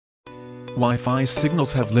Wi-Fi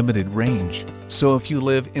signals have limited range, so if you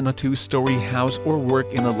live in a two-story house or work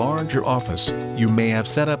in a larger office, you may have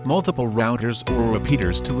set up multiple routers or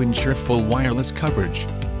repeaters to ensure full wireless coverage.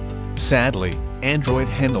 Sadly, Android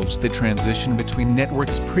handles the transition between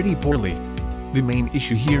networks pretty poorly. The main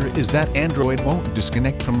issue here is that Android won't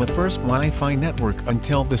disconnect from the first Wi-Fi network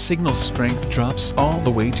until the signal strength drops all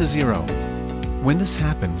the way to 0. When this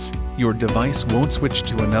happens, your device won't switch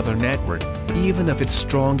to another network, even if it's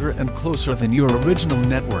stronger and closer than your original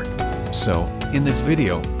network. So, in this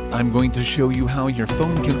video, I'm going to show you how your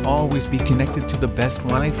phone can always be connected to the best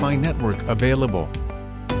Wi-Fi network available.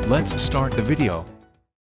 Let's start the video.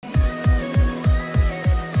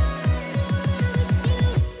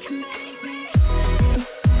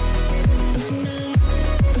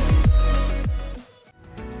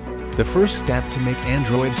 The first step to make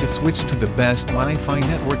Android to switch to the best Wi-Fi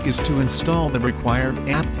network is to install the required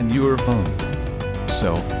app in your phone.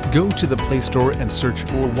 So, go to the Play Store and search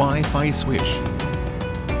for Wi-Fi Swish.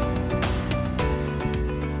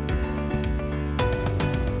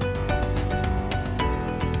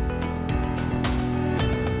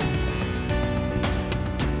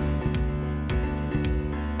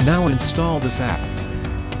 Now install this app.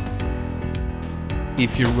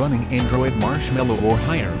 If you're running Android Marshmallow or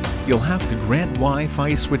higher, you'll have to grant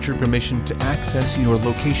Wi-Fi switcher permission to access your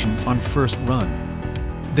location on first run.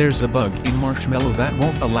 There's a bug in Marshmallow that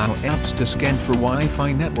won't allow apps to scan for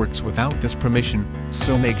Wi-Fi networks without this permission,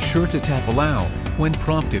 so make sure to tap Allow when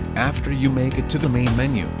prompted after you make it to the main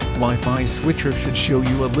menu. Wi-Fi switcher should show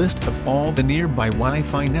you a list of all the nearby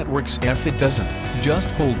Wi-Fi networks. If it doesn't, just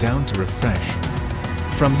hold down to refresh.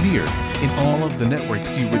 From here, in all of the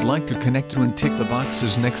networks you would like to connect to and tick the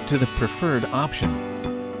boxes next to the preferred option.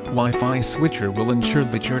 Wi-Fi switcher will ensure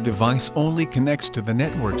that your device only connects to the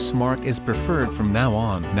networks marked as preferred from now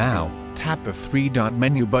on. Now, tap the three-dot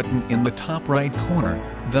menu button in the top right corner,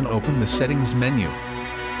 then open the settings menu.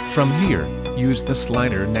 From here, use the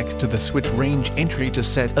slider next to the switch range entry to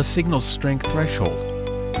set a signal strength threshold.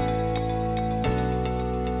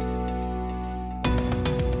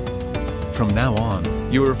 From now on,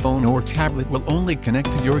 your phone or tablet will only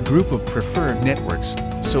connect to your group of preferred networks,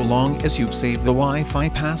 so long as you've saved the Wi-Fi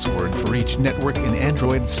password for each network in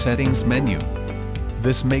Android's settings menu.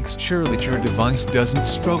 This makes sure that your device doesn't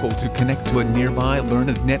struggle to connect to a nearby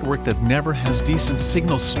learned network that never has decent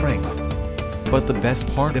signal strength. But the best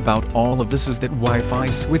part about all of this is that Wi-Fi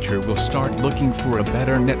switcher will start looking for a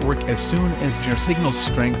better network as soon as your signal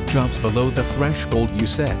strength drops below the threshold you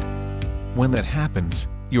set. When that happens,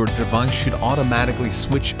 your device should automatically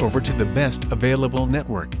switch over to the best available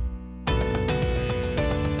network.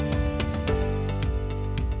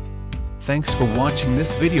 Thanks for watching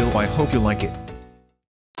this video. I hope you like it.